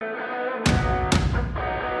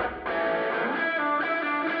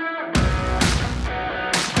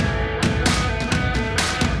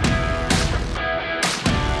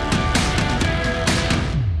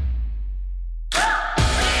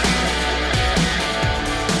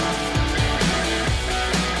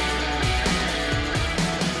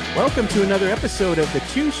Welcome to another episode of the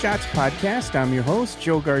Two Shots Podcast. I'm your host,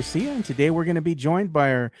 Joe Garcia, and today we're going to be joined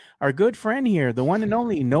by our good friend here, the one and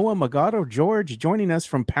only Noah Magado George, joining us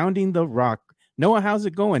from Pounding the Rock. Noah, how's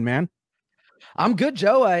it going, man? I'm good,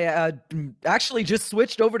 Joe. I actually just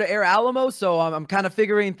switched over to Air Alamo, so I'm kind of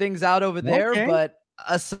figuring things out over there. Okay. But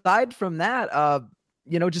aside from that,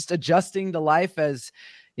 just adjusting to life as,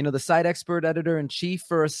 the site expert editor-in-chief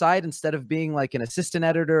for a site instead of being like an assistant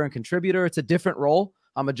editor and contributor. It's a different role.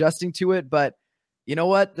 I'm adjusting to it, but you know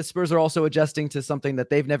what? The Spurs are also adjusting to something that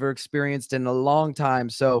they've never experienced in a long time.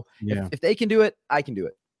 So if they can do it, I can do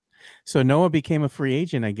it. So Noah became a free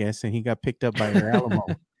agent, I guess, and he got picked up by Air Alamo.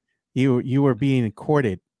 You were being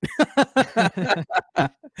courted.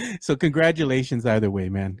 So congratulations either way,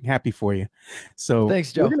 man. Happy for you. So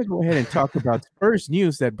thanks, Joe. We're going to go ahead and talk about Spurs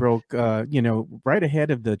news that broke, right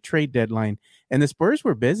ahead of the trade deadline. And the Spurs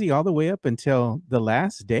were busy all the way up until the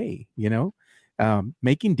last day,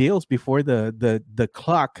 making deals before the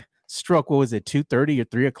clock struck. What was it, 2:30 or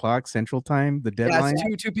 3 o'clock Central Time, the deadline? Yeah,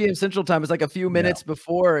 it's 2 p.m. Central Time. It's like a few minutes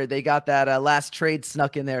before they got that last trade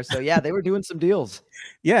snuck in there. So, yeah, they were doing some deals.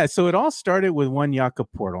 Yeah, so it all started with one Jakob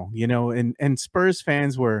Poeltl, and Spurs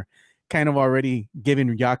fans were kind of already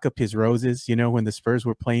giving Jakob his roses, when the Spurs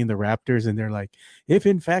were playing the Raptors, and they're like, if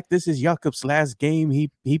in fact this is Jakob's last game,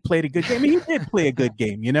 he played a good game. He did play a good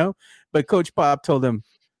game, but Coach Pop told him,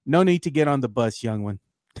 no need to get on the bus, young one.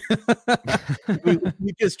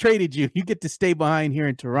 we just traded you. You get to stay behind here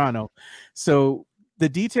in Toronto. So the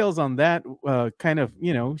details on that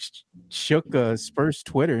shook Spurs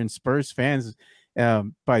Twitter and Spurs fans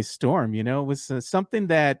by storm. It was something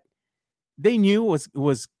that they knew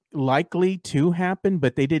was likely to happen,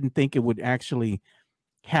 but they didn't think it would actually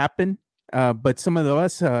happen. But some of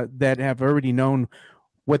us that have already known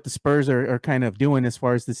what the Spurs are kind of doing as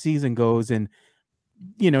far as the season goes, and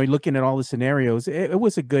looking at all the scenarios, it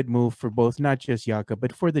was a good move for both, not just Jakob,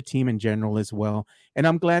 but for the team in general as well. And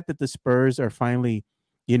I'm glad that the Spurs are finally,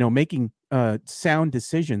 making sound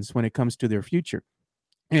decisions when it comes to their future.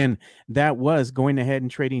 And that was going ahead and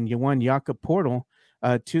trading one Jakob Poeltl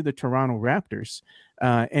to the Toronto Raptors.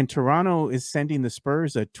 And Toronto is sending the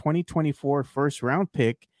Spurs a 2024 first round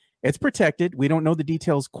pick. It's protected. We don't know the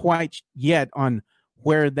details quite yet on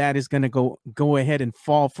where that is going to go ahead and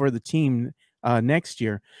fall for the team next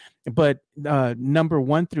year, but number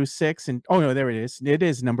 1 through 6, and there it is. It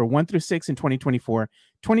is number 1 through 6 in 2024,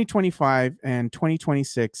 2025, and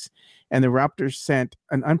 2026. And the Raptors sent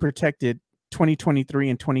an unprotected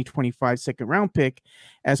 2023 and 2025 second round pick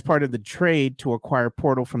as part of the trade to acquire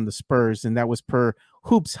Poeltl from the Spurs, and that was per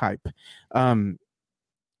Hoops Hype.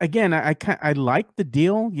 Again, I like the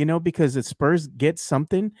deal, because the Spurs get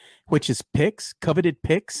something, which is picks, coveted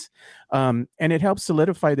picks, and it helps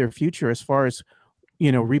solidify their future as far as,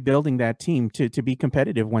 rebuilding that team to be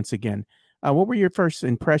competitive once again. What were your first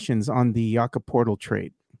impressions on the Jakob Poeltl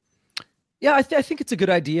trade? Yeah, I think it's a good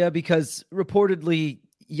idea because reportedly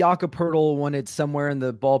Jakob Poeltl wanted somewhere in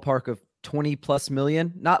the ballpark of 20 plus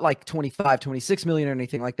million, not like 25, 26 million or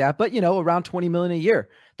anything like that, but around 20 million a year.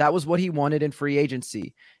 That was what he wanted in free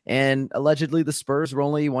agency. And allegedly the Spurs were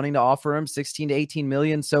only wanting to offer him 16 to 18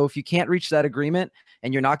 million. So if you can't reach that agreement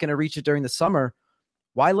and you're not going to reach it during the summer,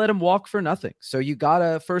 why let him walk for nothing? So you got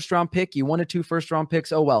a first round pick. You wanted 2 first round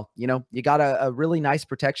picks. Oh, well, you got a really nice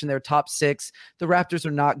protection there. Top 6. The Raptors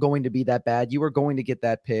are not going to be that bad. You are going to get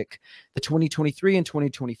that pick. The 2023 and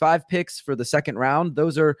 2025 picks for the second round,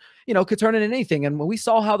 those are, could turn into anything. And when we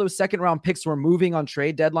saw how those second round picks were moving on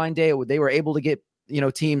trade deadline day, they were able to get,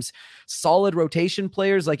 teams solid rotation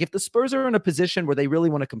players. Like if the Spurs are in a position where they really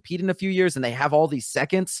want to compete in a few years and they have all these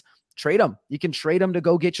seconds, trade them. You can trade them to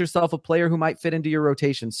go get yourself a player who might fit into your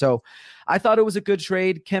rotation. So I thought it was a good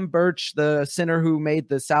trade. Khem Birch, the center who made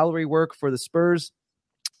the salary work for the Spurs,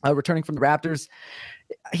 returning from the Raptors,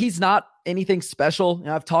 he's not anything special.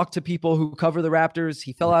 I've talked to people who cover the Raptors.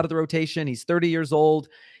 He fell out of the rotation. He's 30 years old.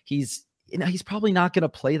 He's probably not going to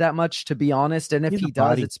play that much, to be honest. And if he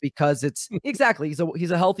does, it's because it's exactly,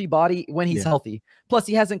 he's a healthy body when he's healthy. Plus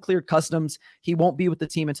he hasn't cleared customs. He won't be with the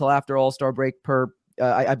team until after All-Star break per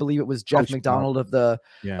I believe it was Jeff McDonald of the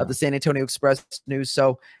San Antonio Express News.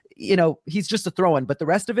 So, he's just a throw-in, but the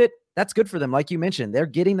rest of it, that's good for them. Like you mentioned, they're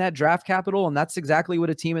getting that draft capital, and that's exactly what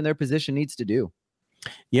a team in their position needs to do.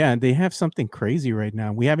 Yeah, they have something crazy right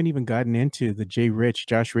now. We haven't even gotten into the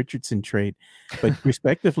Josh Richardson trade, but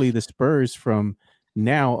respectively, the Spurs from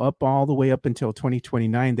now all the way up until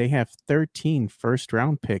 2029, they have 13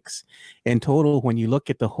 first-round picks in total. When you look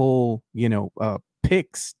at the whole,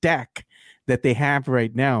 pick stack that they have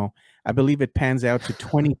right now, I believe it pans out to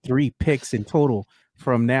 23 picks in total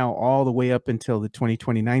from now all the way up until the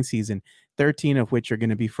 2029 season. 13 of which are going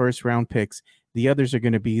to be first round picks. The others are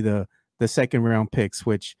going to be the second round picks,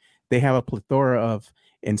 which they have a plethora of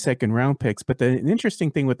in second round picks. But the interesting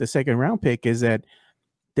thing with the second round pick is that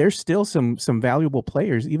there's still some valuable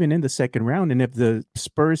players even in the second round. And if the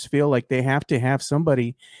Spurs feel like they have to have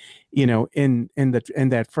somebody, in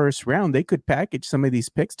that first round, they could package some of these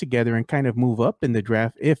picks together and kind of move up in the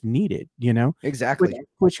draft if needed, Exactly.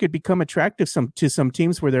 which could become attractive to some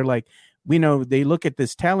teams where they're like, they look at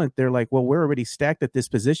this talent, they're like, well, we're already stacked at this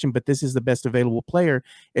position, but this is the best available player.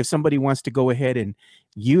 If somebody wants to go ahead and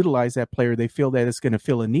utilize that player, they feel that it's going to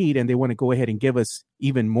fill a need and they want to go ahead and give us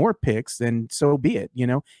even more picks, then so be it.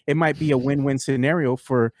 It might be a win-win scenario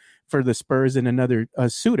for the Spurs and another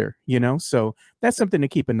suitor, so that's something to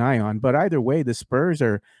keep an eye on. But either way, the Spurs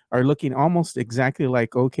are looking almost exactly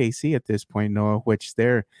like OKC at this point, Noah, which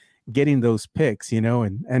they're getting those picks,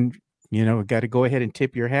 and got to go ahead and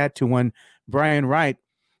tip your hat to one Brian Wright,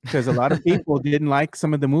 because a lot of people didn't like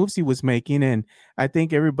some of the moves he was making. And I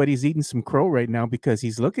think everybody's eating some crow right now because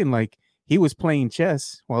he's looking like he was playing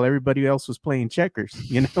chess while everybody else was playing checkers,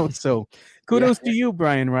 so kudos to you,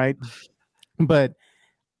 Brian Wright. But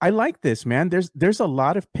I like this, man. There's a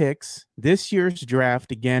lot of picks this year's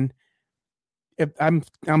draft. Again,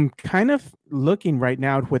 I'm kind of looking right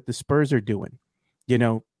now at what the Spurs are doing,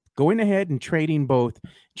 going ahead and trading both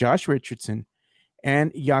Josh Richardson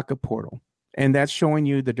and Jakob Poeltl. And that's showing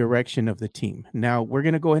you the direction of the team. Now, we're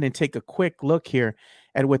going to go ahead and take a quick look here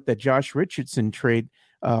at what the Josh Richardson trade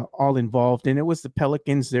all involved. And it was the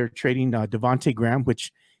Pelicans. They're trading Devontae Graham,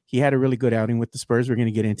 which he had a really good outing with the Spurs. We're going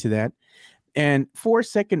to get into that. And 4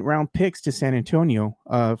 second-round picks to San Antonio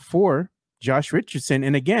for Josh Richardson.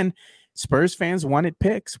 And again, Spurs fans wanted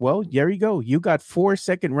picks. Well, there you go. You got 4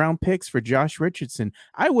 second-round picks for Josh Richardson.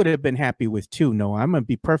 I would have been happy with 2. No, I'm going to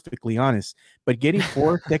be perfectly honest. But getting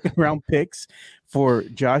 4 second-round picks for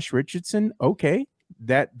Josh Richardson, okay,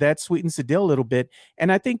 that sweetens the deal a little bit.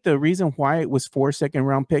 And I think the reason why it was 4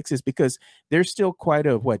 second-round picks is because there's still quite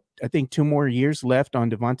I think 2 more years left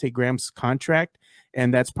on Devontae Graham's contract.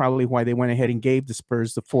 And that's probably why they went ahead and gave the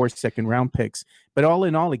Spurs the 4 second-round picks. But all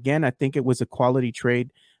in all, again, I think it was a quality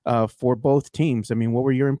trade for both teams. I mean, what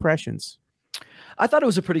were your impressions? I thought it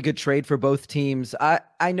was a pretty good trade for both teams.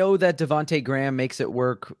 I know that Devontae Graham makes it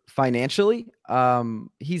work financially.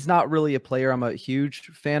 He's not really a player I'm a huge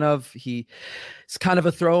fan of. He's kind of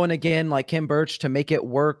a throw-in again, like Khem Birch, to make it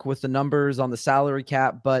work with the numbers on the salary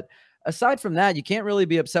cap. But aside from that, you can't really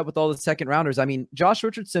be upset with all the second rounders. I mean, Josh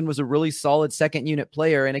Richardson was a really solid second unit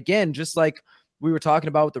player. And again, just like we were talking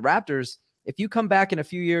about with the Raptors, if you come back in a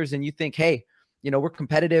few years and you think, hey, we're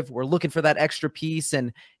competitive, we're looking for that extra piece,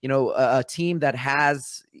 and, a team that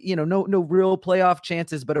has, no real playoff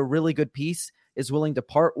chances, but a really good piece is willing to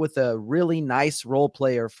part with a really nice role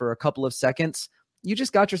player for a couple of seconds, you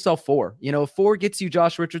just got yourself 4. If 4 gets you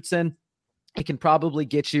Josh Richardson, it can probably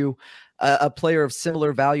get you a player of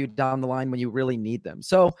similar value down the line when you really need them.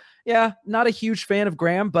 So yeah, not a huge fan of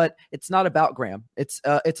Graham, but it's not about Graham. It's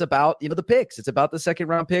about, the picks. It's about the second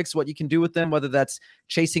round picks, what you can do with them, whether that's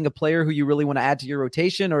chasing a player who you really want to add to your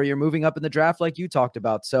rotation or you're moving up in the draft like you talked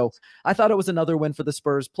about. So I thought it was another win for the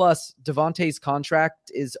Spurs. Plus Devontae's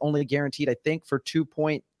contract is only guaranteed, I think, for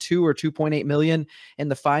 2.2 or 2.8 million in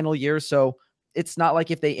the final year. So it's not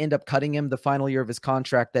like if they end up cutting him the final year of his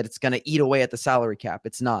contract that it's going to eat away at the salary cap.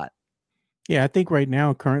 It's not. Yeah, I think right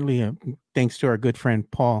now, currently, thanks to our good friend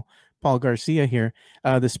Paul Garcia here,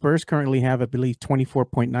 the Spurs currently have, I believe,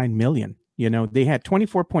 24.9 million. They had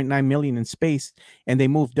 24.9 million in space, and they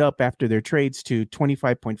moved up after their trades to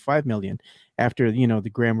 25.5 million after, the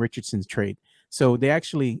Graham Richardson trade. So they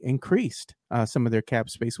actually increased some of their cap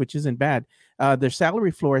space, which isn't bad. Their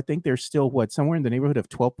salary floor, I think they're still somewhere in the neighborhood of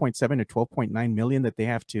 12.7 or 12.9 million that they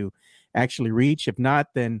have to actually reach. If not,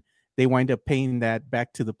 then they wind up paying that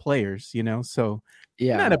back to the players, So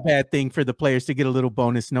yeah, not a bad thing for the players to get a little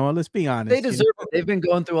bonus. Noah, let's be honest. They deserve it. They've been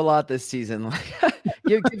going through a lot this season.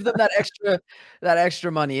 give them that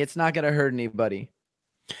extra money. It's not going to hurt anybody.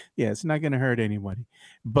 Yeah, it's not going to hurt anybody.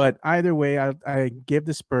 But either way, I give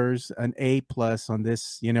the Spurs an A+ on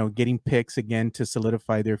this, getting picks again to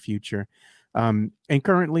solidify their future. And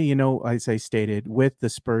currently, as I stated, with the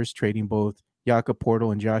Spurs trading both Jakob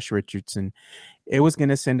Poeltl and Josh Richardson, it was going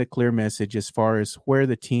to send a clear message as far as where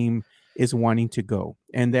the team is wanting to go.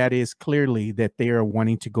 And that is clearly that they are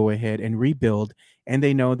wanting to go ahead and rebuild. And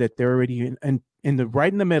they know that they're already in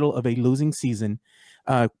the middle of a losing season.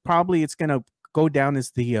 Probably it's going to go down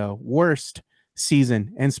as the worst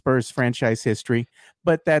season in Spurs franchise history,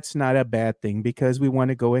 but that's not a bad thing because we want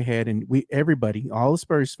to go ahead and everybody, all the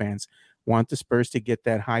Spurs fans, want the Spurs to get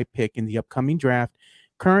that high pick in the upcoming draft.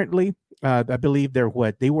 currently, I believe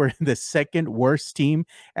they were the second worst team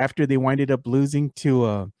after they winded up losing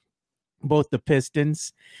to both the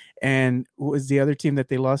Pistons and what was the other team that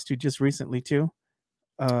they lost to just recently too?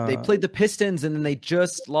 They played the Pistons, and then they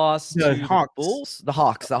just lost The to Hawks. the Bulls. The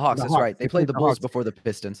Hawks. That's Hawks. right. They played the Bulls Hawks before the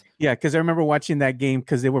Pistons. Yeah, because I remember watching that game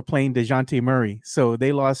because they were playing DeJounte Murray. So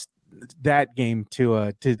they lost that game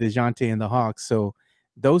to DeJounte and the Hawks. So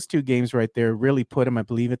those two games right there really put them, I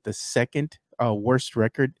believe, at the second worst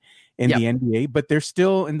record in the NBA. But they're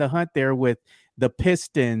still in the hunt there with the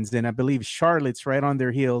Pistons, and I believe Charlotte's right on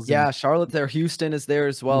their heels. Yeah, Charlotte there. Houston is there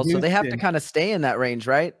as well. So they have to kind of stay in that range,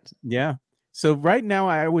 right? Yeah. So right now,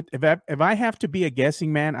 I would, if I have to be a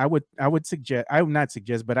guessing man, I would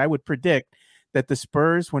predict that the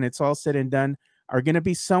Spurs, when it's all said and done, are going to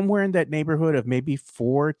be somewhere in that neighborhood of maybe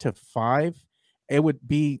 4 to 5. It would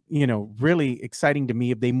be, really exciting to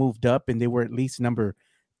me if they moved up and they were at least number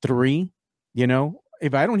 3.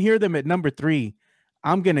 If I don't hear them at number 3,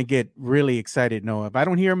 I'm going to get really excited. No, if I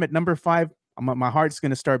don't hear them at number 5, my heart's going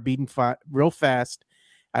to start beating real fast.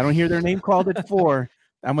 I don't hear their name called at 4.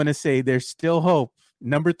 I'm going to say there's still hope.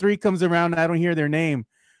 Number 3 comes around and I don't hear their name.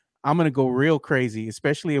 I'm going to go real crazy,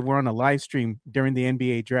 especially if we're on a live stream during the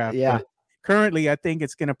NBA draft. Yeah. But currently, I think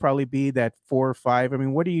it's going to probably be that 4 or 5. I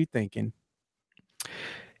mean, what are you thinking?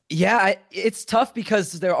 Yeah, it's tough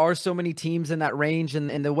because there are so many teams in that range,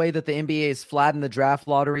 and the way that the NBA has flattened the draft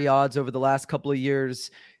lottery odds over the last couple of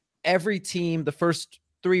years, every team, the first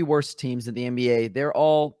 3 worst teams in the NBA, they're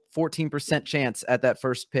all 14% chance at that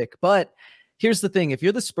first pick. But here's the thing. If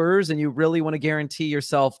you're the Spurs and you really want to guarantee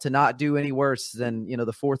yourself to not do any worse than,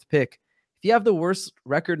 the 4th pick, if you have the worst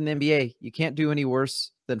record in the NBA, you can't do any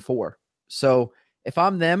worse than 4. So if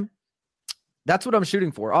I'm them, that's what I'm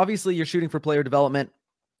shooting for. Obviously, you're shooting for player development.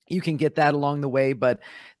 You can get that along the way, but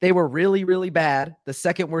they were really, really bad. The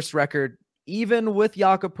second worst record, even with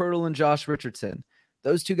Jakob Poeltl and Josh Richardson.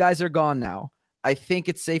 Those 2 guys are gone now. I think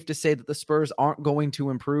it's safe to say that the Spurs aren't going to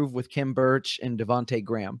improve with Khem Birch and Devontae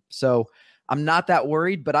Graham. So I'm not that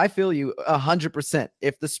worried, but I feel you 100%.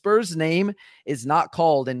 If the Spurs name is not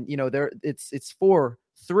called and, it's 4-3,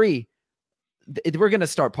 we're going to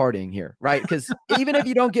start partying here, right? Because even if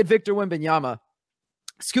you don't get Victor Wembanyama,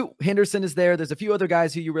 Scoot Henderson is there. There's a few other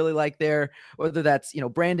guys who you really like there, whether that's,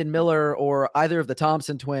 Brandon Miller or either of the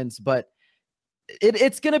Thompson twins, but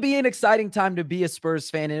it's going to be an exciting time to be a Spurs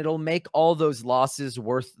fan, and it'll make all those losses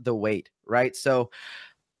worth the wait, right? So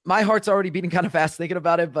my heart's already beating kind of fast thinking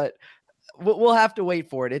about it, but we'll have to wait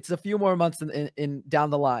for it. It's a few more months in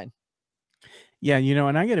down the line. Yeah,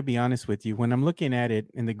 and I got to be honest with you. When I'm looking at it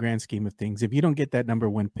in the grand scheme of things, if you don't get that number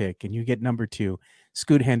 1 pick and you get number 2,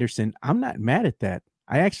 Scoot Henderson, I'm not mad at that.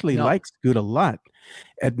 I actually like Scoot a lot.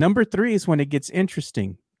 At number 3 is when it gets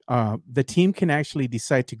interesting. The team can actually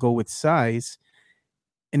decide to go with size.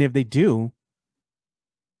 And if they do,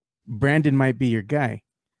 Brandon might be your guy.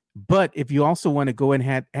 But if you also want to go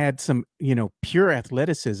and add some, pure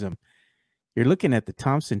athleticism, you're looking at the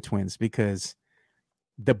Thompson twins because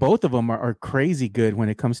the both of them are crazy good when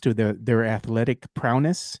it comes to their athletic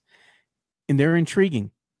prowess, and they're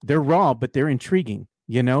intriguing. They're raw, but they're intriguing,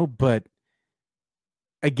 but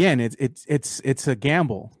again, it's a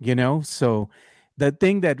gamble, so the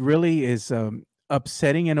thing that really is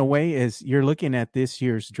upsetting in a way is you're looking at this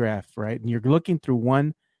year's draft, right? And you're looking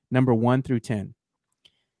through number 1 through 10.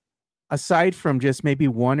 Aside from just maybe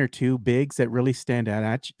 1 or 2 bigs that really stand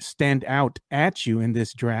out at you in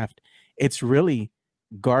this draft, it's really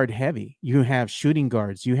guard heavy. You have shooting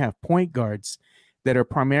guards, you have point guards that are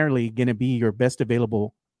primarily going to be your best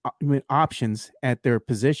available options at their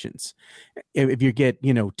positions. If you get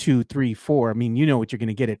 2, 3, 4, I mean, what you're going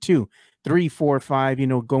to get at 2, 3, 4,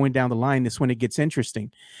 5, going down the line is when it gets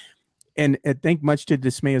interesting. And I think much to the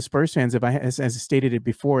dismay of Spurs fans, as I stated it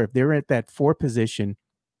before, if they're at that 4 position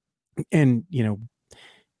and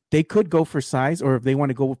they could go for size, or if they want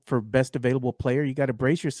to go for best available player, you got to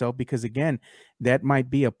brace yourself because again, that might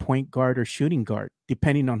be a point guard or shooting guard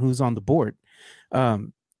depending on who's on the board.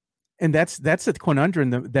 And that's a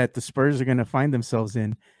conundrum that the Spurs are going to find themselves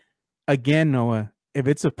in. Again, Noah, if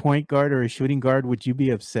it's a point guard or a shooting guard, would you be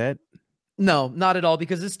upset? No, not at all,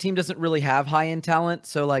 because this team doesn't really have high-end talent.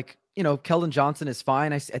 So Keldon Johnson is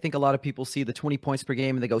fine. I think a lot of people see the 20 points per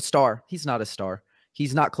game and they go, star. He's not a star.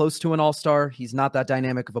 He's not close to an all-star. He's not that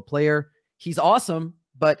dynamic of a player. He's awesome,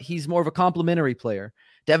 but he's more of a complimentary player.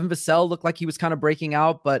 Devin Vassell looked like he was kind of breaking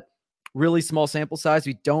out, but really small sample size.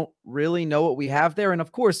 We don't really know what we have there. And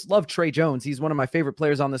of course, love Trey Jones. He's one of my favorite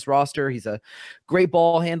players on this roster. He's a great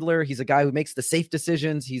ball handler. He's a guy who makes the safe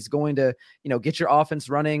decisions. He's going to, get your offense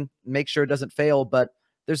running, make sure it doesn't fail. But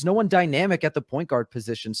there's no one dynamic at the point guard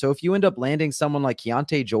position. So if you end up landing someone like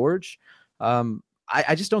Keontae George,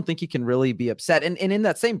 I just don't think you can really be upset. And in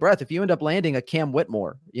that same breath, if you end up landing a Cam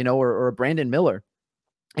Whitmore, or a Brandon Miller,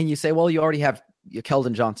 and you say, well, you already have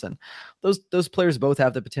Keldon Johnson, those players both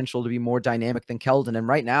have the potential to be more dynamic than Keldon. And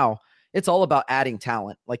right now, it's all about adding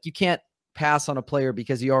talent. Like, you can't pass on a player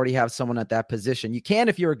because you already have someone at that position. You can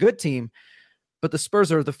if you're a good team, but the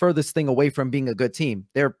Spurs are the furthest thing away from being a good team.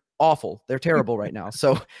 They're awful. They're terrible right now.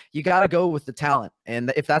 So you got to go with the talent.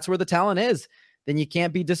 And if that's where the talent is, then you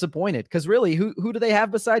can't be disappointed. Because really, who do they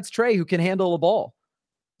have besides Trey who can handle a ball?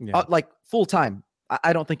 Yeah. Like full time?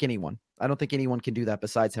 I don't think anyone. I don't think anyone can do that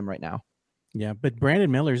besides him right now. Yeah, but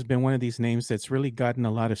Brandon Miller has been one of these names that's really gotten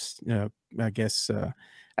a lot of,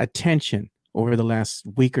 attention over the last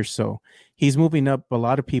week or so. He's moving up a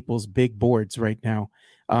lot of people's big boards right now.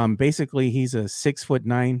 Basically, he's a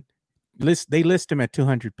 6'9". They list him at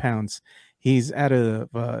 200 pounds. He's out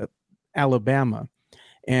of Alabama,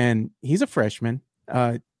 and he's a freshman.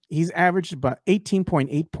 He's averaged about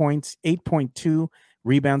 18.8 points, 8.2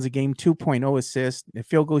 rebounds a game, 2.0 assists. The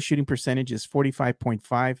field goal shooting percentage is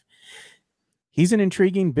 45.5. He's an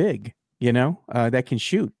intriguing big, that can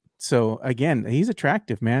shoot. So again, he's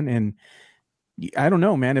attractive, man. And I don't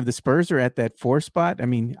know, man, if the Spurs are at that 4 spot, I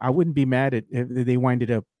mean, I wouldn't be mad if they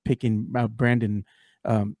winded up picking Brandon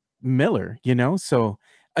Miller, So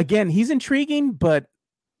again, he's intriguing, but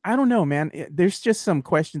I don't know, man. There's just some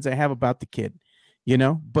questions I have about the kid,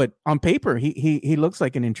 but on paper, he looks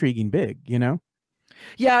like an intriguing big,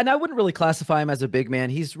 Yeah. And I wouldn't really classify him as a big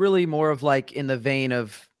man. He's really more of like in the vein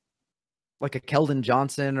of like a Keldon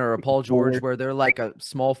Johnson or a Paul George, where they're like a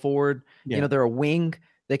small forward, they're a wing.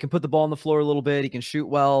 They can put the ball on the floor a little bit. He can shoot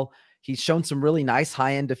well. He's shown some really nice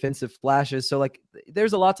high-end defensive flashes. So like,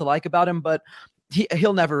 there's a lot to like about him, but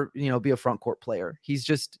he'll never, be a front court player.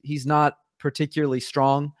 He's not particularly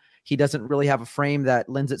strong. He doesn't really have a frame that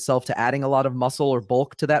lends itself to adding a lot of muscle or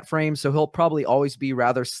bulk to that frame. So he'll probably always be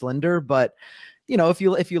rather slender, but if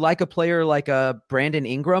you like a player like a Brandon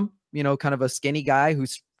Ingram, kind of a skinny guy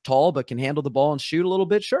who's tall but can handle the ball and shoot a little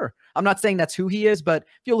bit, sure. I'm not saying that's who he is, but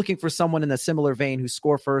if you're looking for someone in a similar vein who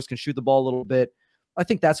score first, can shoot the ball a little bit, I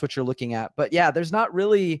think that's what you're looking at. But yeah, there's not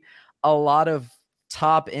really a lot of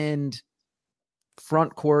top end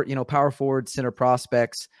front court, power forward, center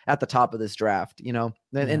prospects at the top of this draft, and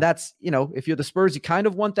that's, if you're the Spurs, you kind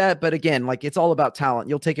of want that. But again, like, it's all about talent.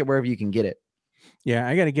 You'll take it wherever you can get it. Yeah,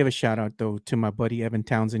 I got to give a shout out, though, to my buddy Evan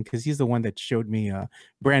Townsend, because he's the one that showed me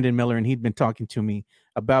Brandon Miller, and he'd been talking to me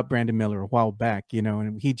about Brandon Miller a while back,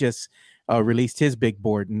 and he just released his big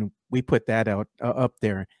board, and we put that out up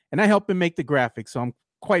there. And I helped him make the graphics, so I'm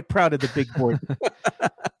quite proud of the big board.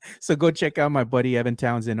 So go check out my buddy Evan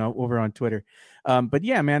Townsend over on Twitter. But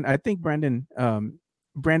yeah, man, I think Brandon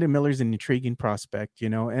Miller's an intriguing prospect,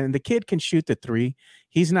 and the kid can shoot the 3.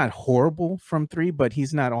 He's not horrible from 3, but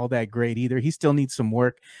he's not all that great either. He still needs some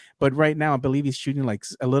work. But right now, I believe he's shooting like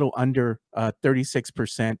a little under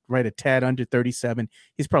 36%, right? A tad under 37.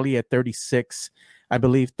 He's probably at 36, I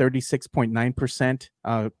believe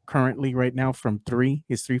 36.9% currently right now from 3,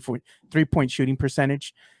 his 3-point shooting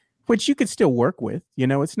percentage, which you could still work with.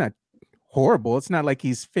 It's not horrible. It's not like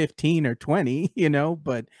he's 15 or 20,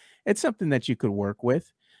 but it's something that you could work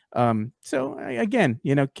with. So again,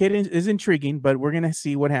 kid is intriguing, but we're going to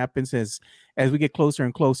see what happens as we get closer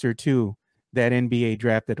and closer to that NBA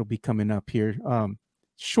draft that'll be coming up here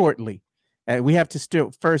shortly. We have to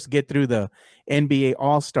still first get through the NBA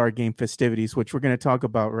All-Star Game festivities, which we're going to talk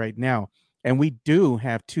about right now. And we do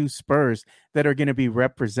have 2 Spurs that are going to be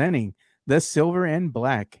representing the silver and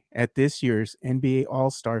black at this year's NBA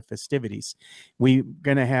All-Star festivities. We're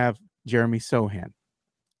going to have Jeremy Sohan,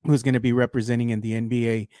 who's going to be representing in the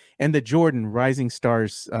NBA and the Jordan Rising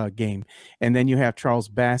Stars game. And then you have Charles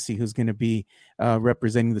Bassey, who's going to be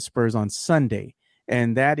representing the Spurs on Sunday.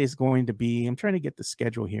 And that is going to be, I'm trying to get the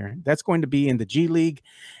schedule here. That's going to be in the G League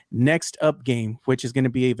Next Up game, which is going to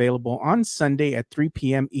be available on Sunday at 3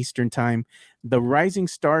 p.m. Eastern time. The Rising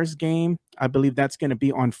Stars game, I believe that's going to be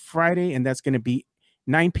on Friday, and that's going to be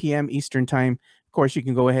 9 p.m. Eastern time. Of course, you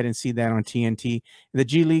can go ahead and see that on TNT. The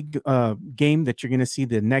G League game that you're going to see,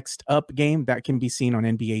 the Next Up game, that can be seen on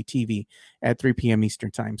NBA TV at 3 p.m.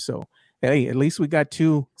 Eastern time. So, hey, at least we got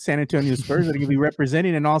 2 San Antonio Spurs that are going to be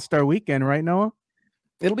representing an All-Star weekend, right, Noah?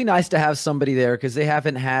 It'll be nice to have somebody there because they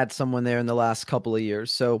haven't had someone there in the last couple of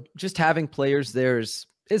years. So just having players there is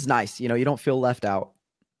nice. You don't feel left out.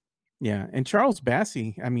 Yeah. And Charles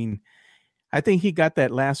Bassey, I mean, I think he got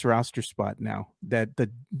that last roster spot now that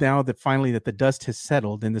finally the dust has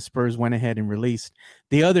settled and the Spurs went ahead and released.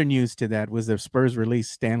 The other news to that was the Spurs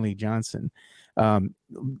released Stanley Johnson,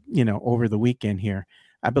 over the weekend here.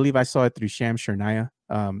 I believe I saw it through Sham Shernaya.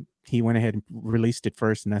 He went ahead and released it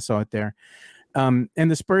first, and I saw it there. And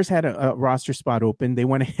the Spurs had a roster spot open. They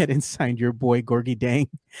went ahead and signed your boy Gorgie Dang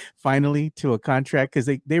finally to a contract because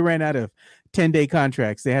they ran out of 10-day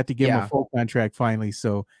contracts. They had to give him a full contract finally.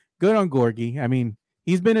 So good on Gorgie. I mean,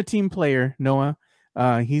 he's been a team player, Noah.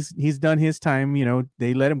 He's done his time. You know,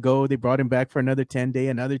 they let him go. They brought him back for another 10-day,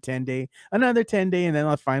 another 10-day, another 10-day, and then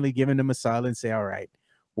I'll finally give him a solid and say, all right,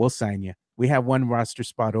 we'll sign you. We have one roster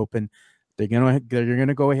spot open. They're gonna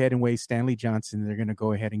go ahead and waive Stanley Johnson. They're gonna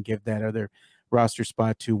go ahead and give that other roster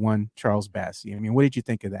spot to one Charles Bassey. I mean, what did you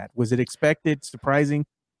think of that? Was it expected? Surprising?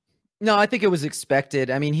 No, I think it was expected.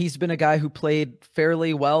 I mean, he's been a guy who played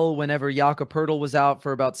fairly well whenever Jakob Poeltl was out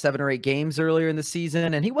for about 7 or 8 games earlier in the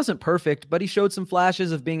season, and he wasn't perfect, but he showed some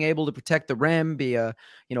flashes of being able to protect the rim, be a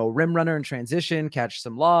rim runner in transition, catch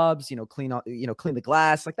some lobs, clean the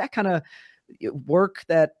glass, like that kind of work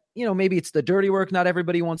that maybe it's the dirty work not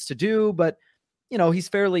everybody wants to do, but he's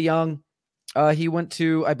fairly young. He went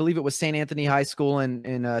to, I believe it was St. Anthony High School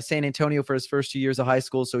in San Antonio for his first 2 years of high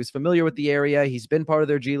school. So he's familiar with the area. He's been part of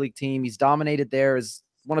their G League team. He's dominated there. As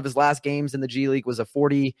one of his last games in the G League was a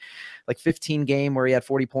 15 game where he had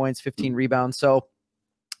 40 points, 15 rebounds. So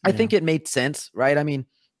I think it made sense, right? I mean,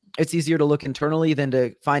 it's easier to look internally than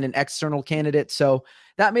to find an external candidate. So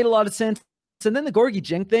that made a lot of sense. And then the Gorgie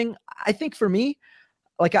Dieng thing, I think for me,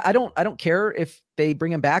 like, I don't care if they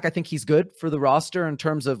bring him back. I think he's good for the roster in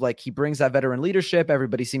terms of like, he brings that veteran leadership.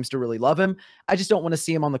 Everybody seems to really love him. I just don't want to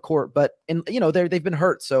see him on the court, but they've been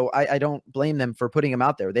hurt. So I don't blame them for putting him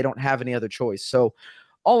out there. They don't have any other choice. So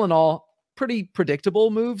all in all, pretty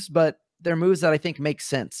predictable moves, but they're moves that I think make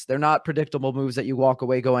sense. They're not predictable moves that you walk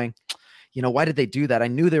away going, why did they do that? I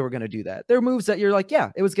knew they were going to do that. They're moves that you're like,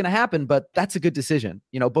 yeah, it was going to happen, but that's a good decision.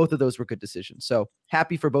 Both of those were good decisions. So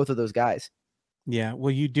happy for both of those guys. Yeah, well,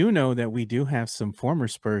 you do know that we do have some former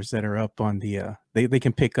Spurs that are up on the they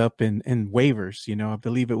can pick up in waivers. I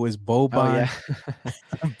believe it was Boban.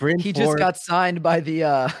 Bryn he Forbes. Just got signed by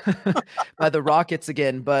the by the Rockets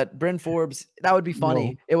again, but Bryn Forbes, that would be funny.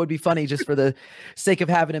 No. It would be funny just for the sake of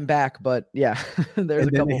having him back. But yeah, there's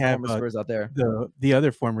a couple of former Spurs out there. The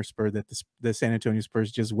other former Spur that the San Antonio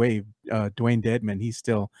Spurs just waived, Dwayne Dedman. He's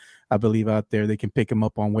still, I believe, out there. They can pick him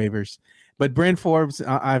up on waivers. But Bryn Forbes,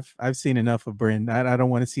 I've seen enough of Bryn. I don't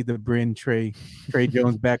want to see the Bryn Trey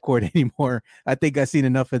Jones backcourt anymore. I think I've seen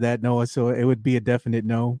enough of that, Noah. So it would be a definite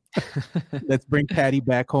no. Let's bring Patty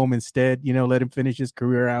back home instead. Let him finish his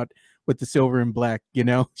career out with the silver and black.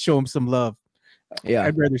 Show him some love. Yeah,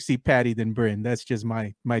 I'd rather see Patty than Bryn. That's just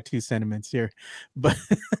my 2 sentiments here. But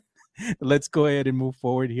let's go ahead and move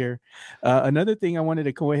forward here. Another thing I wanted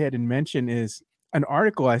to go ahead and mention is an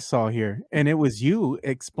article I saw here, and it was you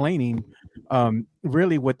explaining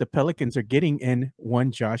really what the Pelicans are getting in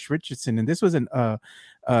one Josh Richardson. And this was an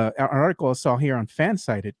article I saw here on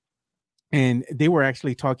Fansided, and they were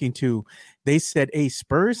actually talking to, they said, a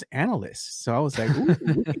Spurs analyst. So I was like,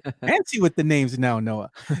 ooh, fancy with the names now, Noah.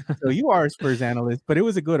 So you are a Spurs analyst, but it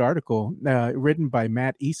was a good article written by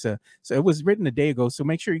Matt Issa. So it was written a day ago. So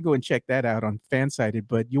make sure you go and check that out on Fansided.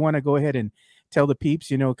 But you want to go ahead and tell the peeps,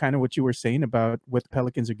 kind of what you were saying about what the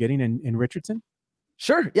Pelicans are getting in Richardson?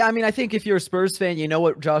 Sure. Yeah. I mean, I think if you're a Spurs fan, you know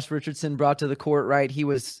what Josh Richardson brought to the court, right? He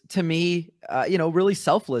was, to me, really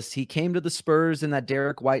selfless. He came to the Spurs in that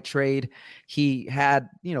Derek White trade. He had,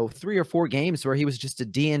 3 or 4 games where he was just a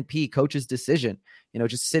DNP, coach's decision,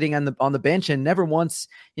 just sitting on the bench, and never once,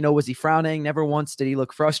 was he frowning. Never once did he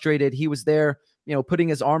look frustrated. He was there, putting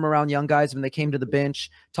his arm around young guys when they came to the bench,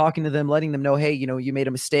 talking to them, letting them know, hey, you made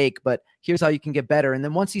a mistake, but here's how you can get better. And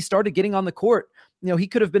then once he started getting on the court, he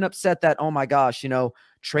could have been upset that, oh my gosh,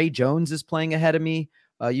 Trey Jones is playing ahead of me.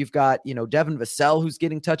 You've got, Devin Vassell, who's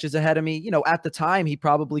getting touches ahead of me. At the time, he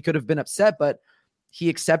probably could have been upset, but he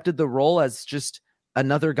accepted the role as just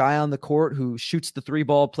another guy on the court who shoots the 3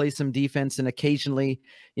 ball, plays some defense, and occasionally,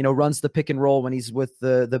 runs the pick and roll when he's with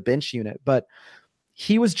the bench unit. But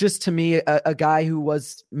he was just, to me, a guy who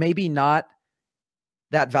was maybe not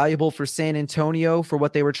that valuable for San Antonio for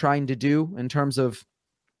what they were trying to do in terms of,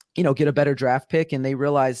 get a better draft pick. And they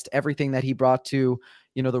realized everything that he brought to,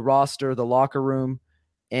 the roster, the locker room,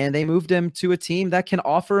 and they moved him to a team that can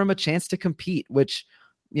offer him a chance to compete, which,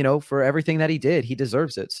 for everything that he did, he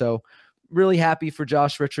deserves it. So really happy for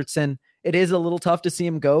Josh Richardson. It is a little tough to see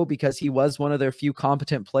him go because he was one of their few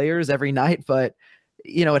competent players every night, but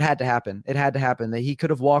it had to happen. It had to happen. That he could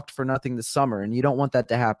have walked for nothing this summer, and you don't want that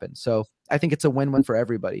to happen. So I think it's a win-win for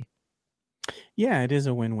everybody. Yeah, it is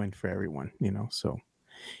a win-win for everyone, so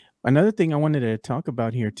another thing I wanted to talk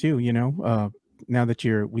about here too, now that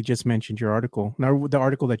we just mentioned your article, now the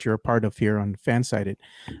article that you're a part of here on Fansided,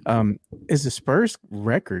 is the Spurs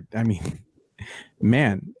record. I mean,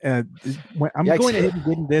 man, I'm Yikes. going ahead and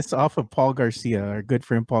getting this off of Paul Garcia, our good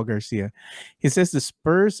friend Paul Garcia. He says the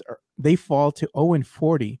Spurs they fall to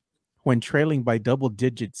 0-40 when trailing by double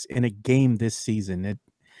digits in a game this season.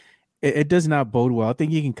 It does not bode well. I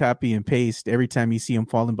think you can copy and paste every time you see them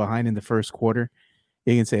falling behind in the first quarter.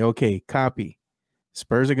 You can say, okay, copy.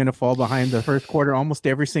 Spurs are going to fall behind the first quarter almost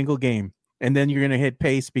every single game. And then you're going to hit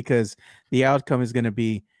paste because the outcome is going to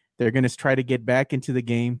be they're going to try to get back into the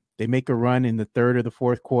game. They make a run in the third or the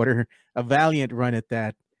fourth quarter, a valiant run at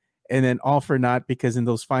that. And then all for naught because in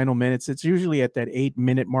those final minutes, it's usually at that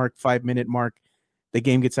 8-minute mark, 5-minute mark, the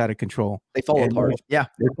game gets out of control. They fall apart. Yeah.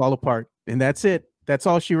 They fall apart. And that's it. That's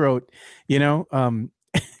all she wrote,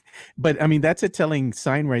 But I mean, that's a telling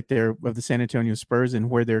sign right there of the San Antonio Spurs and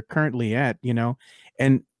where they're currently at,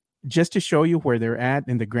 and just to show you where they're at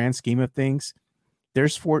in the grand scheme of things,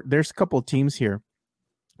 there's a couple of teams here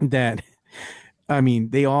that, I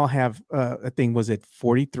mean, they all have, I think, was it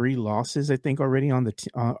 43 losses, I think already on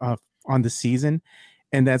the season.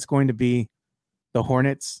 And that's going to be the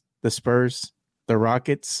Hornets, the Spurs, the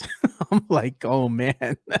Rockets. I'm like, oh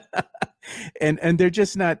man. and they're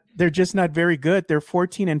just not very good. They're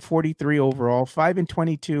 14-43 overall,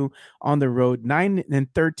 5-22 on the road,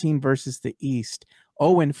 9-13 versus the East,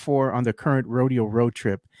 0-4 on the current rodeo road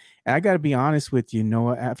trip. And I got to be honest with you,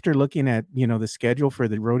 Noah, after looking at, the schedule for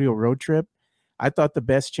the rodeo road trip, I thought the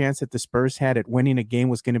best chance that the Spurs had at winning a game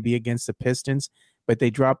was going to be against the Pistons, but they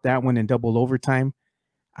dropped that one in double overtime.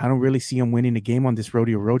 I don't really see them winning a game on this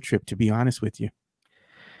rodeo road trip, to be honest with you.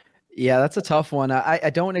 Yeah, that's a tough one. I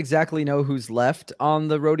don't exactly know who's left on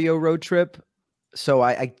the rodeo road trip, so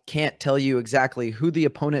I can't tell you exactly who the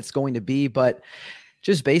opponent's going to be, but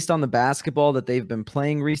just based on the basketball that they've been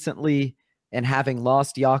playing recently and having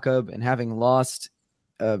lost Jakob and having lost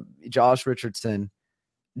Josh Richardson,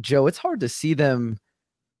 Joe, it's hard to see them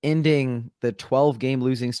ending the 12-game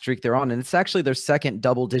losing streak they're on, and it's actually their second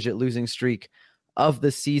double-digit losing streak of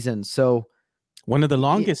the season. So one of the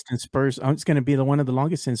longest in Spurs. It's going to be one of the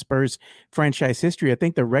longest in Spurs franchise history. I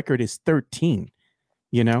think the record is 13,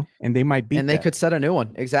 and they might beat and they could set a new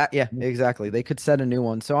one. Exactly. They could set a new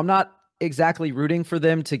one. So I'm not exactly rooting for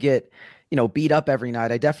them to get, beat up every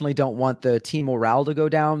night. I definitely don't want the team morale to go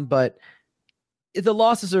down, but the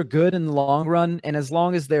losses are good in the long run. And as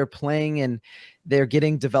long as they're playing and they're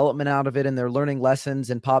getting development out of it and they're learning lessons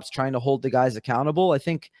and Pop's trying to hold the guys accountable, I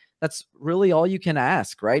think that's really all you can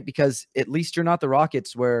ask, right? Because at least you're not the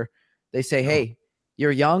Rockets where they say, hey,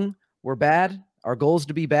 you're young, we're bad, our goal is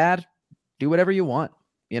to be bad, do whatever you want.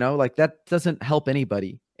 That doesn't help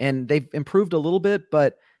anybody. And they've improved a little bit,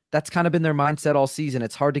 but that's kind of been their mindset all season.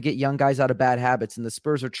 It's hard to get young guys out of bad habits, and the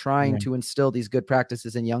Spurs are trying to instill these good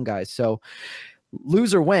practices in young guys. So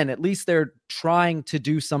lose or win, at least they're trying to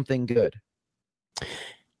do something good.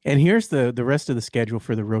 And here's the rest of the schedule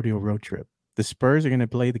for the rodeo road trip. The Spurs are going to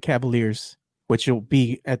play the Cavaliers, which will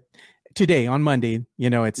be at today on Monday,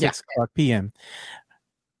 at 6 p.m.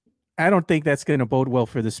 I don't think that's going to bode well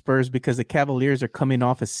for the Spurs because the Cavaliers are coming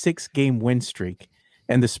off a 6-game win streak,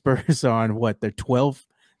 and the Spurs are on what? They're 12.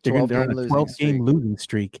 They're on a 12-game losing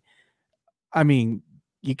streak. I mean,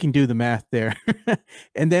 you can do the math there.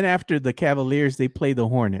 And then after the Cavaliers, they play the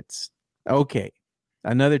Hornets. Okay,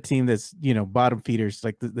 another team that's bottom feeders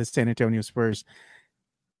like the San Antonio Spurs.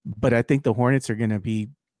 But I think the Hornets are going to be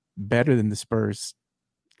better than the Spurs,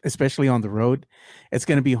 especially on the road. It's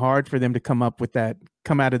going to be hard for them to come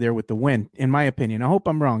out of there with the win, in my opinion. I hope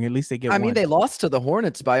I'm wrong. At least they get one. I mean, they lost to the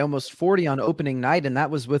Hornets by almost 40 on opening night, and that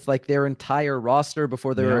was with their entire roster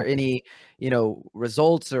before there were any,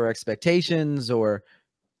 results or expectations or,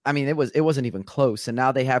 I mean, it wasn't even close. And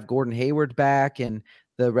now they have Gordon Hayward back and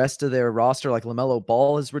the rest of their roster, like LaMelo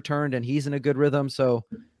Ball has returned and he's in a good rhythm. So,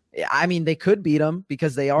 I mean, they could beat them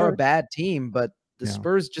because they are a bad team, but the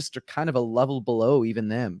Spurs just are kind of a level below even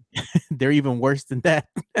them. They're even worse than that.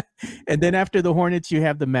 And then after the Hornets, you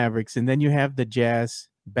have the Mavericks, and then you have the Jazz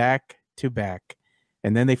back to back.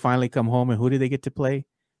 And then they finally come home, and who do they get to play?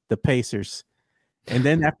 The Pacers. And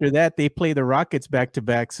then after that, they play the Rockets back to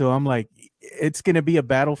back. So I'm like, it's going to be a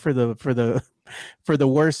battle for the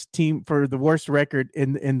worst team, for the worst record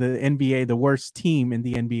in the NBA, the worst team in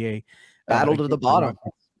the NBA. Battle to the bottom.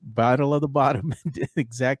 Battle of the bottom.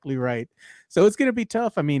 Exactly right. So it's going to be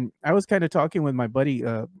tough. I mean, I was kind of talking with my buddy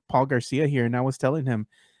Paul Garcia here, and I was telling him,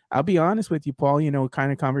 I'll be honest with you, Paul,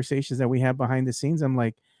 kind of conversations that we have behind the scenes. I'm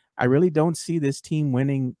like, I really don't see this team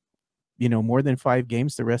winning, more than 5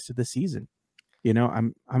 games the rest of the season.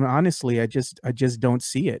 I'm honestly, I just don't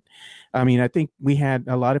see it. I mean, I think we had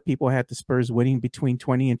a lot of people had the Spurs winning between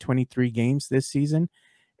 20 and 23 games this season.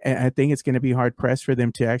 And I think it's going to be hard pressed for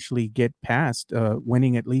them to actually get past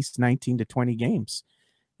winning at least 19 to 20 games,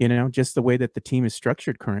 just the way that the team is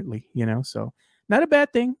structured currently, so not a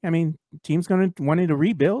bad thing. I mean, team's going to wanting to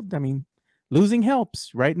rebuild. I mean, losing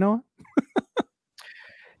helps, right, Noah?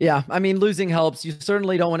 Yeah, I mean, losing helps. You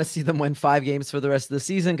certainly don't want to see them win 5 games for the rest of the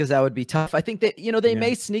season because that would be tough. I think that, they Yeah.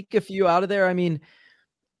 may sneak a few out of there. I mean,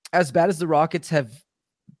 as bad as the Rockets have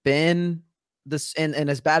been this and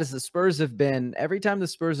as bad as the Spurs have been, every time the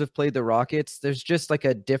Spurs have played the Rockets, there's just like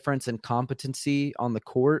a difference in competency on the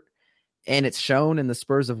court, and it's shown, and the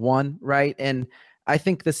Spurs have won, right? And I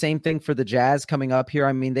think the same thing for the Jazz coming up here.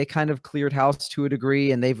 I mean, they kind of cleared house to a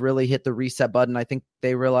degree, and they've really hit the reset button. I think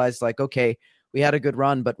they realized, like, okay, we had a good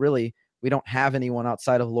run, but really we don't have anyone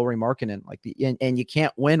outside of Lauri Markkanen. And you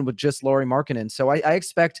can't win with just Lauri Markkanen. So I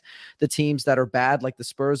expect the teams that are bad, like the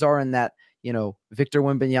Spurs are, in that, Victor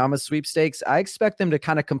Wembanyama sweepstakes, I expect them to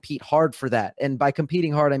kind of compete hard for that. And by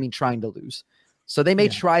competing hard, I mean trying to lose. So they may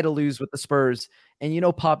try to lose with the Spurs,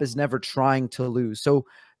 and Pop is never trying to lose. So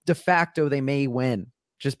de facto, they may win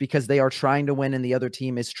just because they are trying to win and the other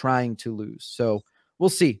team is trying to lose. So we'll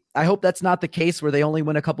see. I hope that's not the case where they only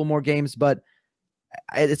win a couple more games, but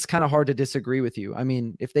it's kind of hard to disagree with you. I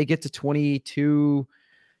mean, if they get to 22,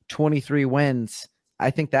 23 wins, I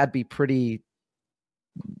think that'd be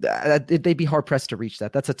they'd be hard pressed to reach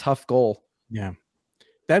that. That's a tough goal. Yeah.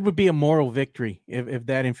 That would be a moral victory if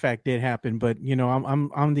that in fact did happen. But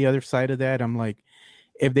I'm on the other side of that. I'm like,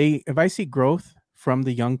 if I see growth from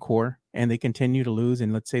the young core and they continue to lose,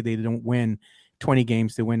 and let's say they don't win 20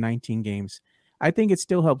 games, they win 19 games, I think it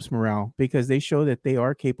still helps morale because they show that they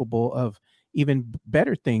are capable of even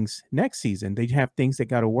better things next season. They have things they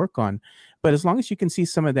got to work on. But as long as you can see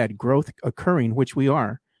some of that growth occurring, which we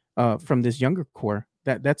are from this younger core,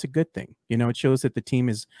 that's a good thing. It shows that the team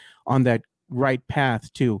is on that right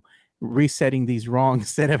path to resetting these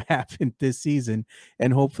wrongs that have happened this season,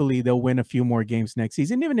 and hopefully they'll win a few more games next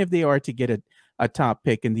season, even if they are to get a top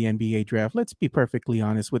pick in the NBA draft. Let's be perfectly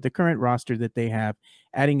honest, with the current roster that they have,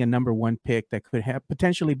 adding a number 1 pick that could have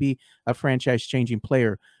potentially be a franchise changing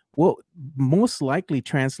player will most likely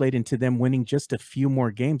translate into them winning just a few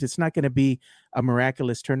more games. It's not going to be a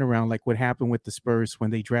miraculous turnaround like what happened with the Spurs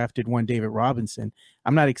when they drafted one David Robinson.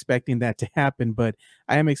 I'm not expecting that to happen, but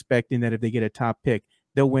I am expecting that if they get a top pick,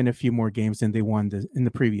 they'll win a few more games than they won in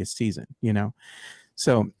the previous season,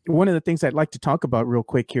 So one of the things I'd like to talk about real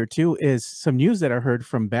quick here too is some news that I heard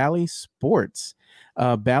from Bally Sports.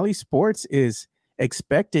 Bally Sports is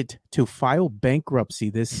expected to file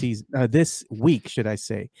bankruptcy this week, should I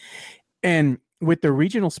say. And with the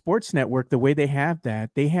regional sports network, the way they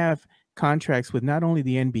have contracts with not only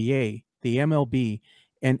the NBA, the MLB,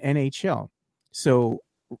 and NHL. So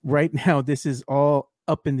right now, this is all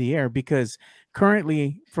up in the air because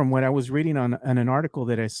currently, from what I was reading on an article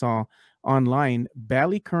that I saw online,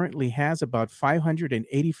 Bally currently has about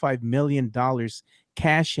 $585 million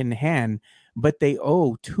cash in hand, but they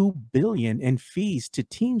owe $2 billion in fees to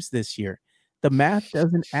teams this year. The math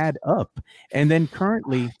doesn't add up. And then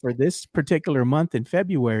currently, for this particular month in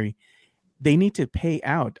February, they need to pay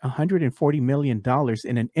out $140 million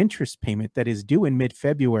in an interest payment that is due in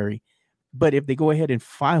mid-February. But if they go ahead and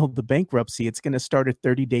file the bankruptcy, it's going to start a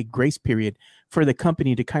 30-day grace period for the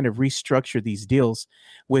company to kind of restructure these deals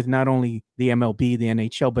with not only the MLB, the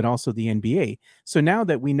NHL, but also the NBA. So now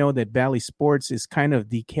that we know that Bally Sports is kind of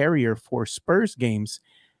the carrier for Spurs games,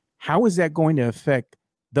 how is that going to affect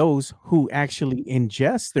those who actually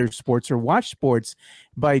ingest their sports or watch sports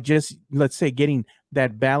by just, let's say, getting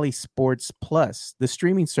that Bally Sports Plus, the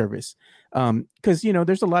streaming service? Because,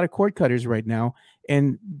 there's a lot of cord cutters right now,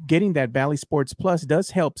 and getting that Bally Sports Plus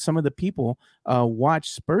does help some of the people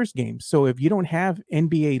watch Spurs games. So if you don't have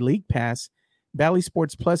NBA League Pass, Bally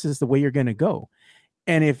Sports Plus is the way you're going to go.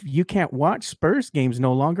 And if you can't watch Spurs games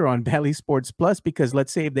no longer on Bally Sports Plus, because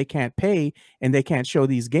let's say if they can't pay and they can't show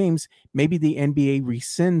these games, maybe the NBA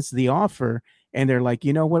rescinds the offer and they're like,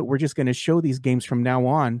 you know what, we're just going to show these games from now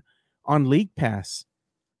on League Pass.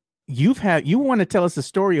 You want to tell us a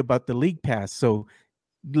story about the League Pass. So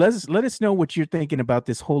let us know what you're thinking about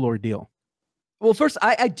this whole ordeal. Well, first,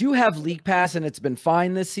 I do have League Pass and it's been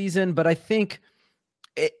fine this season, but I think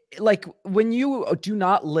like when you do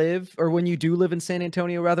not live, or when you do live in San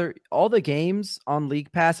Antonio, rather, all the games on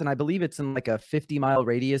League Pass, and I believe it's in like a 50-mile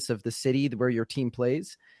radius of the city where your team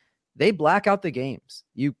plays, they black out the games.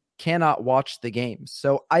 You cannot watch the games.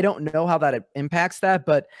 So I don't know how that impacts that,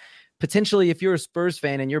 but potentially if you're a Spurs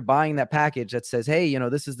fan and you're buying that package that says, hey,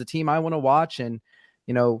 this is the team I want to watch, and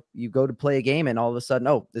you go to play a game and all of a sudden,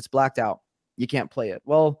 oh, it's blacked out. You can't play it.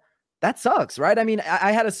 Well, that sucks, right? I mean,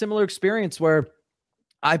 I had a similar experience where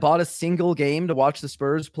I bought a single game to watch the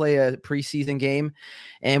Spurs play a preseason game.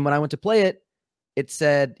 And when I went to play it, it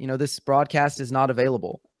said, this broadcast is not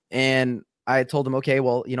available. And I told them, okay,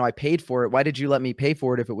 well, I paid for it. Why did you let me pay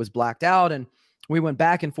for it if it was blacked out? And we went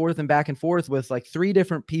back and forth with like 3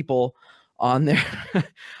 different people on their,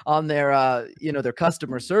 their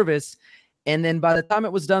customer service. And then by the time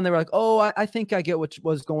it was done, they were like, oh, I think I get what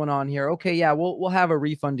was going on here. Okay, yeah, we'll have a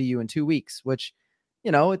refund to you in 2 weeks, which,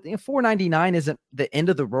 $4.99 isn't the end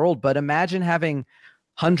of the world. But imagine having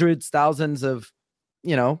hundreds, thousands of,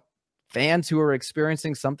 fans who are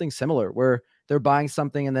experiencing something similar where they're buying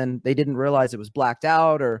something and then they didn't realize it was blacked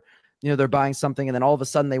out, or, they're buying something and then all of a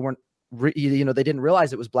sudden they weren't, they didn't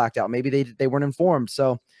realize it was blacked out. Maybe they weren't informed.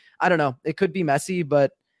 So I don't know. It could be messy,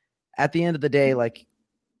 but at the end of the day, like,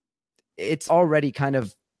 it's already kind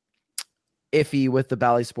of iffy with the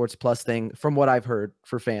Bally Sports Plus thing, from what I've heard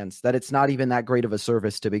for fans, that it's not even that great of a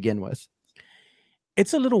service to begin with.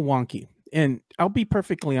 It's a little wonky. And I'll be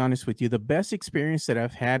perfectly honest with you. The best experience that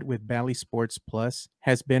I've had with Bally Sports Plus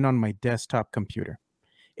has been on my desktop computer.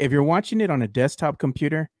 If you're watching it on a desktop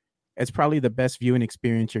computer, it's probably the best viewing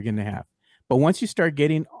experience you're going to have. But once you start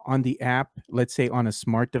getting on the app, let's say on a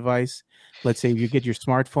smart device, let's say you get your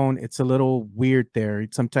smartphone, it's a little weird there.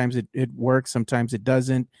 Sometimes it works, sometimes it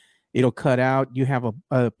doesn't. It'll cut out. You have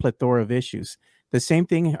a plethora of issues. The same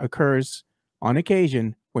thing occurs on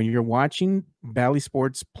occasion when you're watching Bally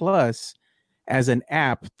Sports Plus as an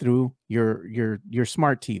app through your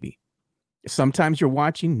smart TV. Sometimes you're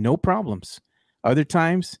watching, no problems. Other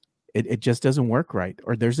times, it just doesn't work right,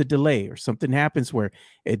 or there's a delay, or something happens where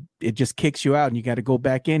it just kicks you out and you got to go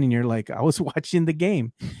back in and you're like, I was watching the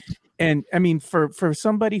game. And I mean, for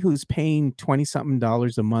somebody who's paying $20-something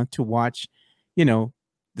a month to watch,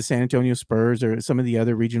 the San Antonio Spurs or some of the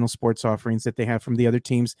other regional sports offerings that they have from the other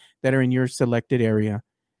teams that are in your selected area,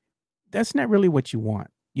 that's not really what you want.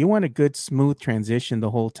 You want a good, smooth transition the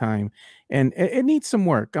whole time. And it needs some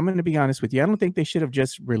work. I'm going to be honest with you. I don't think they should have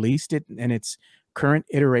just released it in its current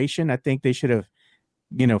iteration. I think they should have,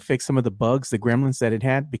 fixed some of the bugs, the gremlins that it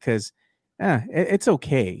had, because it's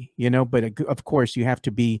okay, but of course you have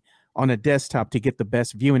to be on a desktop to get the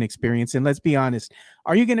best viewing experience. And let's be honest,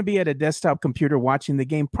 are you going to be at a desktop computer watching the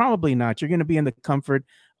game? Probably not. You're going to be in the comfort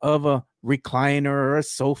of a recliner or a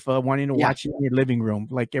sofa wanting to watch it in your living room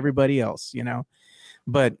like everybody else,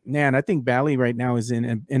 But man, I think Bally right now is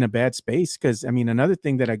in a bad space, because I mean, another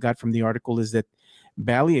thing that I got from the article is that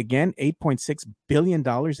Bally, again, $8.6 billion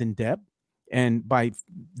in debt. And by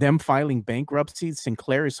them filing bankruptcy,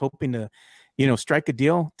 Sinclair is hoping to, strike a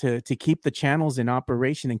deal to keep the channels in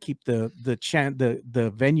operation and keep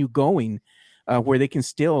the venue going, where they can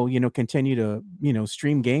still, continue to,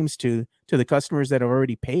 stream games to the customers that have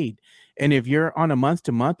already paid. And if you're on a month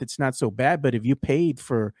to month, it's not so bad. But if you paid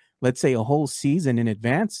for, let's say, a whole season in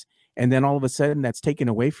advance, and then all of a sudden that's taken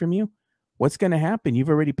away from you, what's going to happen? You've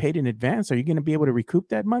already paid in advance. Are you going to be able to recoup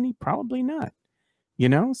that money? Probably not.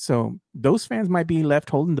 So those fans might be left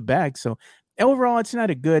holding the bag. So overall, it's not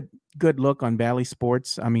a good look on Bally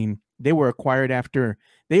Sports. I mean, they were acquired after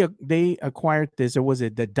they acquired this, or was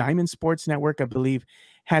it the Diamond Sports Network, I believe,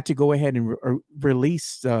 had to go ahead and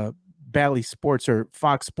release Bally Sports, or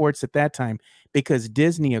Fox Sports at that time, because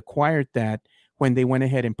Disney acquired that when they went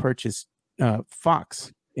ahead and purchased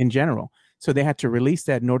Fox in general. So they had to release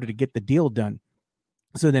that in order to get the deal done.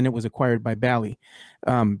 So then it was acquired by Bally.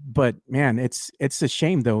 But man, it's a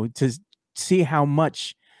shame though to see how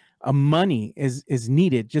much money is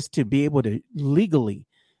needed just to be able to legally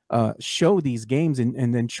show these games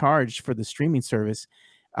and then charge for the streaming service.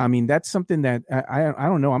 I mean, that's something that I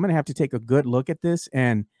don't know. I'm going to have to take a good look at this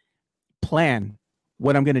and plan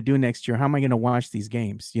what I'm going to do next year. How am I going to watch these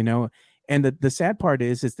games? And the sad part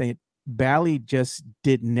is that Bally just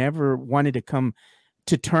never wanted to come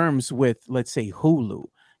to terms with, let's say, Hulu,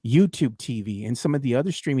 YouTube TV, and some of the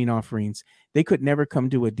other streaming offerings. They could never come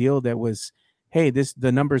to a deal that was, hey,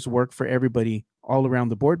 the numbers work for everybody all around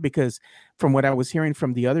the board. Because from what I was hearing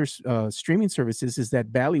from the other streaming services is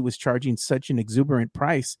that Bally was charging such an exuberant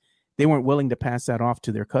price, they weren't willing to pass that off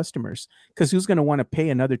to their customers. Because who's going to want to pay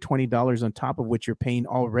another $20 on top of what you're paying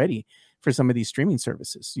already for some of these streaming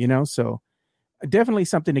services? So definitely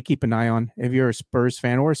something to keep an eye on if you're a Spurs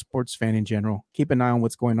fan or a sports fan in general. Keep an eye on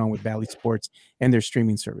what's going on with Bally Sports and their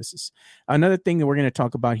streaming services. Another thing that we're going to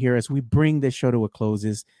talk about here as we bring this show to a close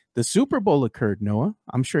is the Super Bowl occurred, Noah.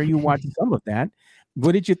 I'm sure you watched some of that.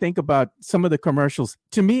 What did you think about some of the commercials?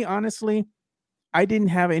 To me, honestly, I didn't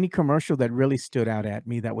have any commercial that really stood out at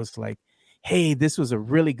me that was like, hey, this was a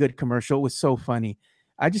really good commercial. It was so funny.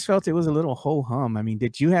 I just felt it was a little ho hum. I mean,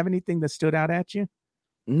 did you have anything that stood out at you?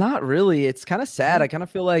 Not really. It's kind of sad. No? I kind of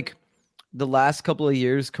feel like the last couple of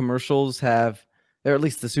years commercials have, or at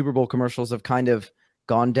least the Super Bowl commercials have kind of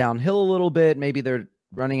gone downhill a little bit. Maybe they're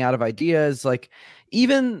running out of ideas. Like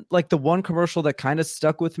even like the one commercial that kind of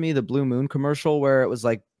stuck with me, the Blue Moon commercial, where it was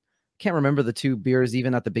like, can't remember the two beers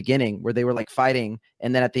even at the beginning where they were like fighting.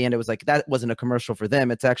 And then at the end, it was like, that wasn't a commercial for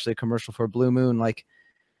them. It's actually a commercial for Blue Moon. Like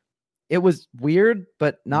it was weird,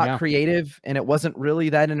 but not Yeah. creative. And it wasn't really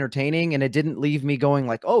that entertaining. And it didn't leave me going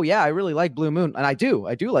like, oh yeah, I really like Blue Moon. And I do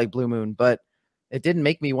like Blue Moon, but it didn't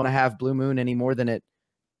make me want to have Blue Moon any more than it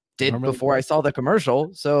did Normally before I saw the commercial.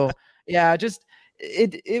 So yeah, just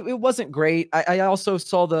it wasn't great. I also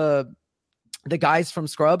saw the guys from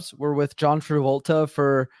Scrubs were with John Travolta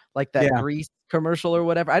for like that Yeah. Grease commercial or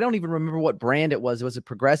whatever. I don't even remember what brand it was. Was it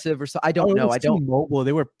Progressive or so? I don't Oh, it know. was I don't. T-Mobile.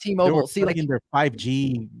 They were T-Mobile. See, like plugging their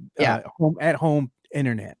 5G yeah. home at home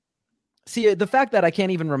internet. See, the fact that I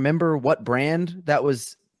can't even remember what brand that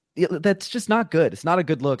was, that's just not good. It's not a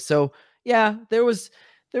good look. So yeah, there was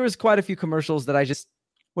quite a few commercials that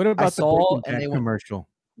What I about the saw Breaking and Bad they went. commercial?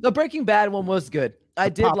 The Breaking Bad one was good. I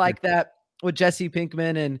The did popper. like that with Jesse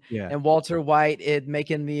Pinkman Yeah. and Walter White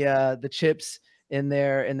making the chips in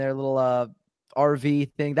their little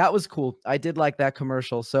RV thing. That was cool. I did like that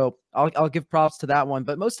commercial. So I'll give props to that one.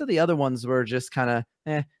 But most of the other ones were just kind of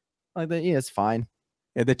like that. Yeah, it's fine.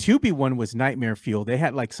 Yeah, the Tubi one was nightmare fuel. They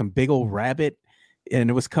had like some big old rabbit and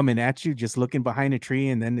it was coming at you, just looking behind a tree,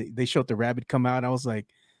 and then they showed the rabbit come out. I was like,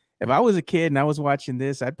 if I was a kid and I was watching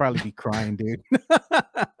this, I'd probably be crying, dude.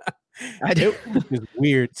 I do. It was just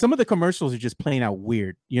weird. Some of the commercials are just plain out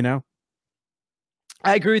weird, you know?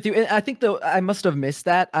 I agree with you. And I think though I must have missed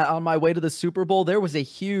that on my way to the Super Bowl. There was a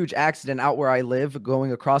huge accident out where I live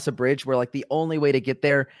going across a bridge where like the only way to get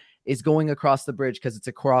there is going across the bridge because it's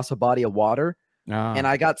across a body of water. And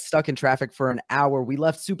I got stuck in traffic for an hour. We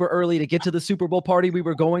left super early to get to the Super Bowl party we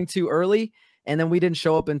were going to early. And then we didn't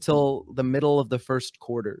show up until the middle of the first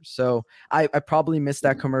quarter. So I probably missed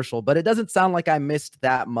that commercial, but it doesn't sound like I missed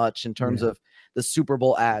that much in terms of the Super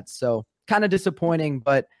Bowl ads. So kind of disappointing,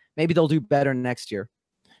 but maybe they'll do better next year.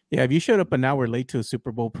 Yeah, if you showed up an hour late to a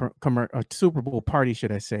Super Bowl Super Bowl party,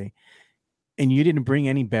 should I say, and you didn't bring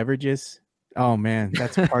any beverages, oh man,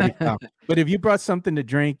 that's a party foul. But if you brought something to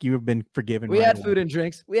drink, you have been forgiven. We had food and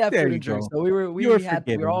drinks. We had There food you and drinks. go. So we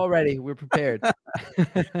forgiven. were all ready. We were prepared.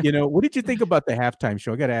 You know, what did you think about the halftime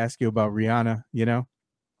show? I got to ask you about Rihanna, you know?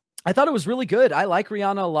 I thought it was really good. I like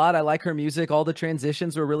Rihanna a lot. I like her music. All the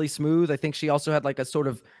transitions were really smooth. I think she also had like a sort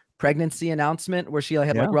of pregnancy announcement where she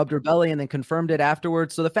had like rubbed her belly and then confirmed it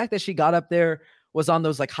afterwards. So the fact that she got up there, was on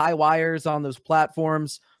those like high wires on those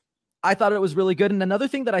platforms, I thought it was really good. And another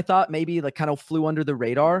thing that I thought maybe like kind of flew under the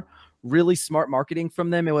radar, really smart marketing from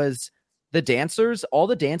them, it was the dancers. All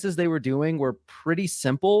the dances they were doing were pretty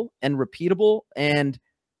simple and repeatable. And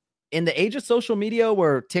in the age of social media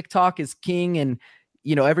where TikTok is king and,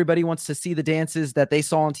 you know, everybody wants to see the dances that they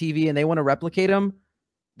saw on TV and they want to replicate them,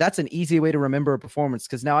 that's an easy way to remember a performance.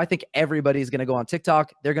 Because now I think everybody's going to go on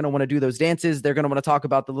TikTok. They're going to want to do those dances. They're going to want to talk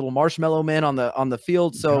about the little marshmallow men on the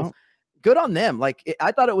field. So good on them. Like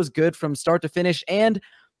I thought it was good from start to finish. And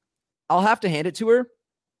I'll have to hand it to her.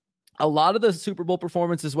 A lot of the Super Bowl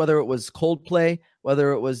performances, whether it was Coldplay,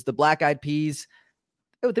 whether it was the Black Eyed Peas,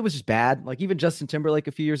 it was just bad. Like even Justin Timberlake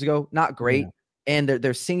a few years ago, not great. Yeah. And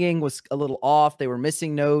their singing was a little off. They were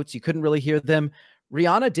missing notes. You couldn't really hear them.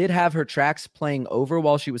 Rihanna did have her tracks playing over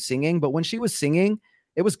while she was singing, but when she was singing,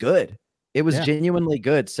 it was good. It was genuinely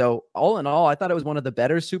good. So all in all, I thought it was one of the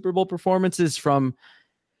better Super Bowl performances from,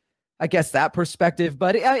 I guess, that perspective.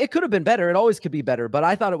 But it could have been better. It always could be better. But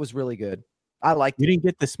I thought it was really good. I liked it. You didn't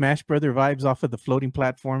get the Smash Brother vibes off of the floating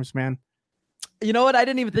platforms, man? You know what? I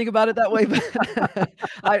didn't even think about it that way, but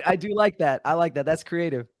I do like that. I like that. That's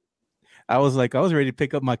creative. I was ready to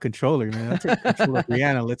pick up my controller, man. I'll take control of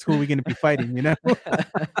Rihanna. Who are we going to be fighting, you know?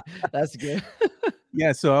 That's good.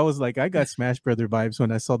 Yeah, so I was like, I got Smash Brother vibes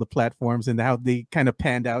when I saw the platforms and how they kind of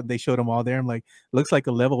panned out. They showed them all there. I'm like, looks like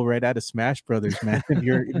a level right out of Smash Brothers, man. if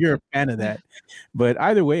you're a fan of that. But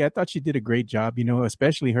either way, I thought she did a great job, you know,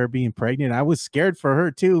 especially her being pregnant. I was scared for her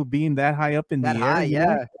too, being that high up in the air.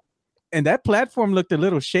 Yeah. And that platform looked a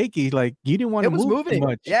little shaky. Like you didn't want to move too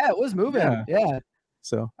much. Yeah, it was moving. Yeah.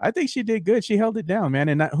 So I think she did good. She held it down, man.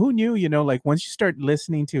 And who knew, you know, like once you start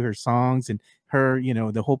listening to her songs and her, you know,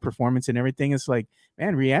 the whole performance and everything, it's like,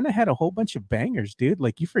 man, Rihanna had a whole bunch of bangers, dude.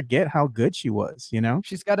 Like you forget how good she was, you know?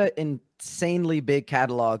 She's got an insanely big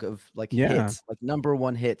catalog of like hits, like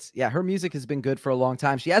 #1 hits. Yeah, her music has been good for a long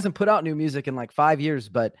time. She hasn't put out new music in like 5 years,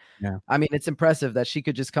 but I mean, it's impressive that she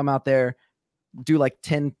could just come out there, do like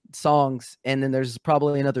 10 songs, and then there's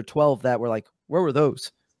probably another 12 that were like, where were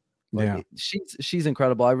those? Like, Yeah. She's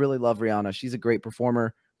incredible. I really love Rihanna. She's a great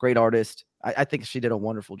performer, great artist. I think she did a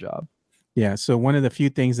wonderful job. Yeah. So one of the few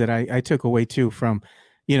things that I took away too from,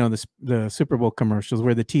 the Super Bowl commercials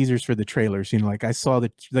were the teasers for the trailers. Like I saw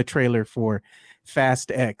the trailer for Fast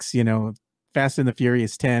X, Fast and the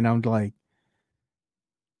Furious 10. I'm like,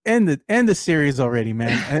 end the series already,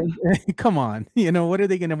 man. Come on. What are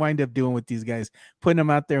they going to wind up doing with these guys? Putting them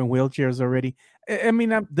out there in wheelchairs already? I mean,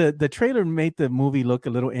 the trailer made the movie look a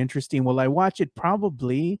little interesting. Will I watch it?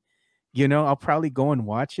 Probably. I'll probably go and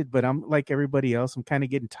watch it, but I'm like everybody else. I'm kind of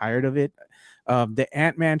getting tired of it. The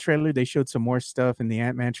Ant-Man trailer, they showed some more stuff in the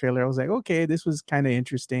Ant-Man trailer. I was like, okay, this was kind of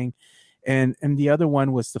interesting. And the other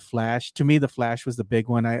one was The Flash. To me, The Flash was the big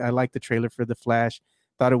one. I liked the trailer for The Flash.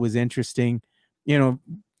 Thought it was interesting.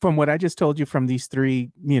 From what I just told you from these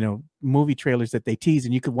three, movie trailers that they tease,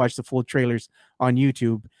 and you could watch the full trailers on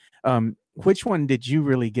YouTube. Which one did you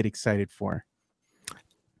really get excited for?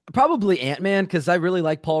 Probably Ant-Man, because I really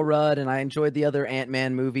like Paul Rudd and I enjoyed the other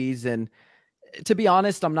Ant-Man movies. And to be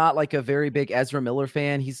honest, I'm not like a very big Ezra Miller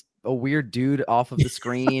fan. He's a weird dude off of the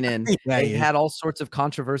screen, and they had all sorts of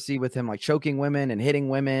controversy with him, like choking women and hitting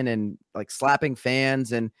women and like slapping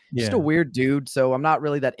fans, and just a weird dude. So I'm not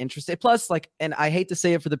really that interested. Plus, and I hate to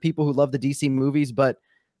say it for the people who love the DC movies, but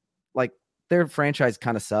like their franchise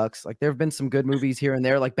kind of sucks. Like there have been some good movies here and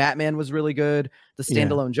there. Like Batman was really good. The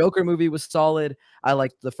standalone Joker movie was solid. I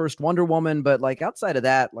liked the first Wonder Woman, but like outside of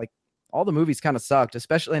that, like all the movies kind of sucked,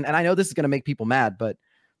 especially. And I know this is going to make people mad, but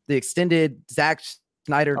the extended Zack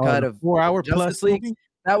Snyder cut of 4-hour Justice plus League, movie?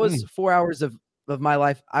 That was 4 hours of my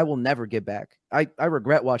life I will never get back. I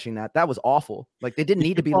regret watching that. That was awful. Like they didn't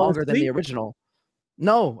need to be longer than the original.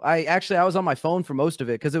 No, I was on my phone for most of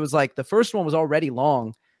it because it was like the first one was already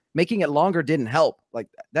long. Making it longer didn't help. Like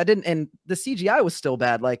that didn't, and the CGI was still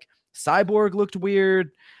bad. Like Cyborg looked weird.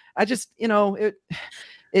 I just, it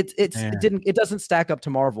doesn't stack up to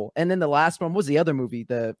Marvel. And then the last one was the other movie,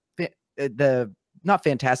 the not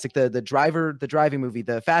Fantastic, the driving movie,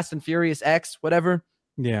 the Fast and Furious X, whatever.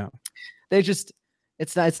 Yeah. They just,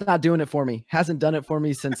 it's not doing it for me. Hasn't done it for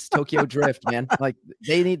me since Tokyo Drift, man. Like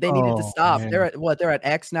they needed to stop. Man. They're at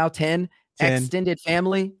X now, 10 Extended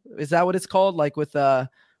Family. Is that what it's called? Like with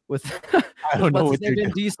I don't know what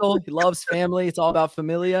Vin Diesel. He loves family. It's all about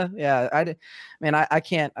familia. Yeah, I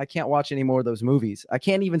can't watch any more of those movies. I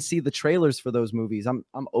can't even see the trailers for those movies. I'm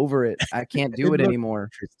over it. I can't do it anymore.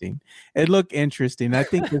 Interesting. It looked interesting. I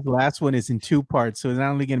think this last one is in 2 parts, so it's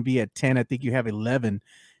not only going to be at 10. I think you have 11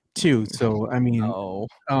 too. So I mean,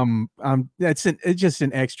 it's just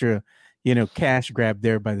an extra, cash grab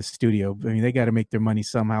there by the studio. I mean, they got to make their money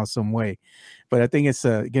somehow, some way. But I think it's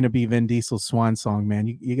going to be Vin Diesel's swan song, man.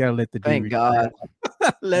 You got to let the dude Thank God.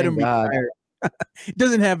 let him retire.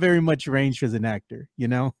 Doesn't have very much range as an actor,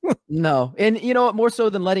 No, and more so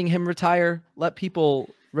than letting him retire, let people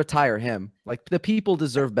retire him. Like the people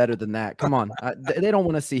deserve better than that. Come on, they don't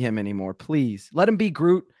want to see him anymore. Please let him be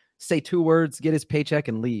Groot. Say 2 words, get his paycheck,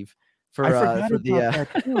 and leave. You had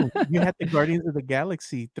the Guardians of the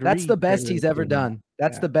Galaxy 3. That's the best he's ever done.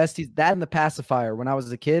 That's the best that and The Pacifier when I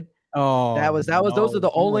was a kid. Those are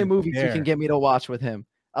the only movies you can get me to watch with him.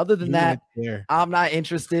 Other than that, I'm not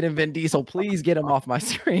interested in Vin Diesel. Please get him off my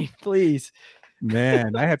screen, please.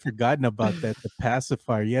 Man, I had forgotten about that. The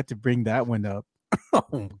Pacifier. You had to bring that one up.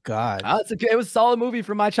 Oh God! It was a solid movie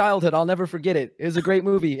from my childhood. I'll never forget it. It was a great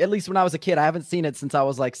movie. At least when I was a kid. I haven't seen it since I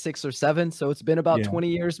was like 6 or 7, so it's been about 20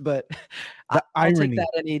 years. But I'll take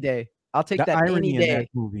that any day. I'll take that any day. In that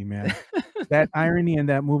movie, man. That irony in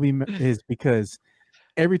that movie is because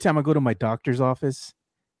every time I go to my doctor's office,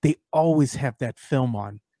 they always have that film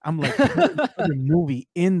on. I'm like, put the movie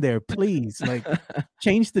in there, please. Like,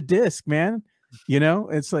 change the disc, man.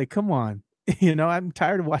 It's like, come on. I'm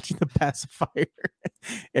tired of watching The Pacifier.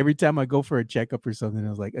 Every time I go for a checkup or something, I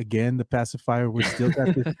was like, again, The Pacifier, we're still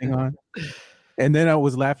got this thing on. And then I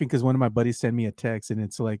was laughing because one of my buddies sent me a text and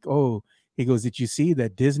it's like, oh, he goes, did you see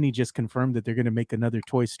that Disney just confirmed that they're going to make another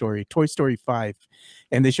Toy Story 5?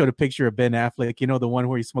 And they showed a picture of Ben Affleck, the one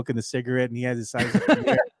where he's smoking the cigarette and he has his eyes up in the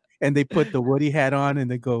air. And they put the Woody hat on and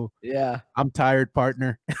they go, yeah, I'm tired,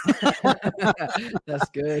 partner. That's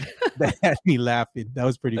good. That had me laughing. That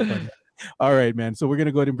was pretty funny. All right, man. So we're going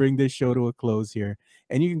to go ahead and bring this show to a close here.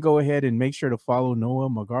 And you can go ahead and make sure to follow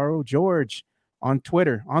Noah Magaro George on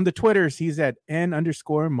Twitter. On the Twitters, he's at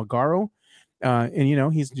N_Magaro.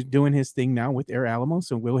 And, he's doing his thing now with Air Alamo.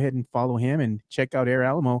 So go ahead and follow him and check out Air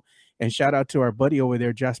Alamo. And shout out to our buddy over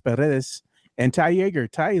there, Josh Paredes, and Ty Yeager.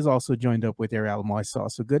 Ty is also joined up with Air Alamo, I saw.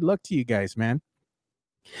 So good luck to you guys, man.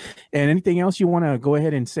 And anything else you want to go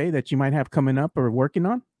ahead and say that you might have coming up or working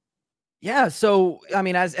on? Yeah, so I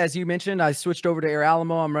mean, as you mentioned, I switched over to Air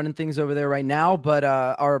Alamo. I'm running things over there right now, but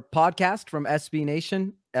our podcast from SB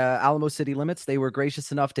Nation, Alamo City Limits, they were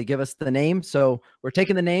gracious enough to give us the name. So we're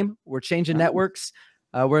taking the name, we're changing networks.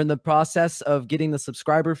 We're in the process of getting the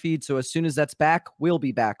subscriber feed. So as soon as that's back, we'll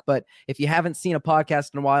be back. But if you haven't seen a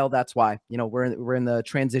podcast in a while, that's why. We're in the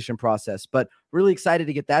transition process. But really excited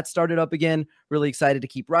to get that started up again. Really excited to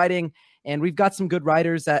keep writing. And we've got some good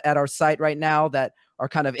writers at our site right now that are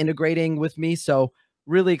kind of integrating with me. So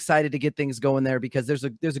really excited to get things going there because there's a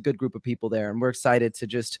good group of people there. And we're excited to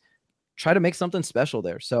just try to make something special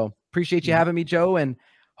there. So appreciate you having me, Joe. And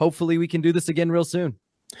hopefully we can do this again real soon.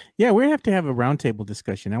 Yeah, we have to have a roundtable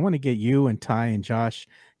discussion. I want to get you and Ty and Josh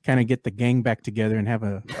kind of get the gang back together and have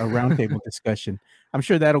a roundtable discussion. I'm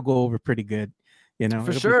sure that'll go over pretty good.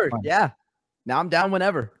 For sure. Yeah. Now I'm down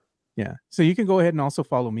whenever. Yeah. So you can go ahead and also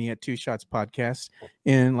follow me at Two Shots Podcast.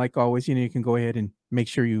 And like always, you can go ahead and make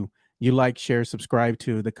sure you like, share, subscribe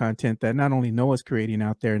to the content that not only Noah's creating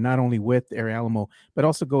out there, not only with Air Alamo, but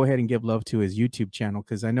also go ahead and give love to his YouTube channel,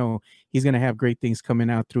 because I know he's going to have great things coming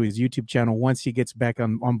out through his YouTube channel once he gets back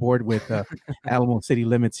on board with Alamo City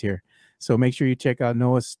Limits here. So make sure you check out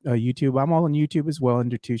Noah's YouTube. I'm all on YouTube as well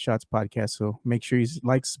under Two Shots Podcast. So make sure you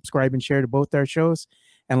like, subscribe, and share to both our shows.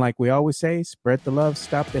 And like we always say, spread the love,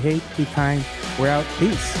 stop the hate, be kind. We're out.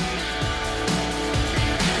 Peace.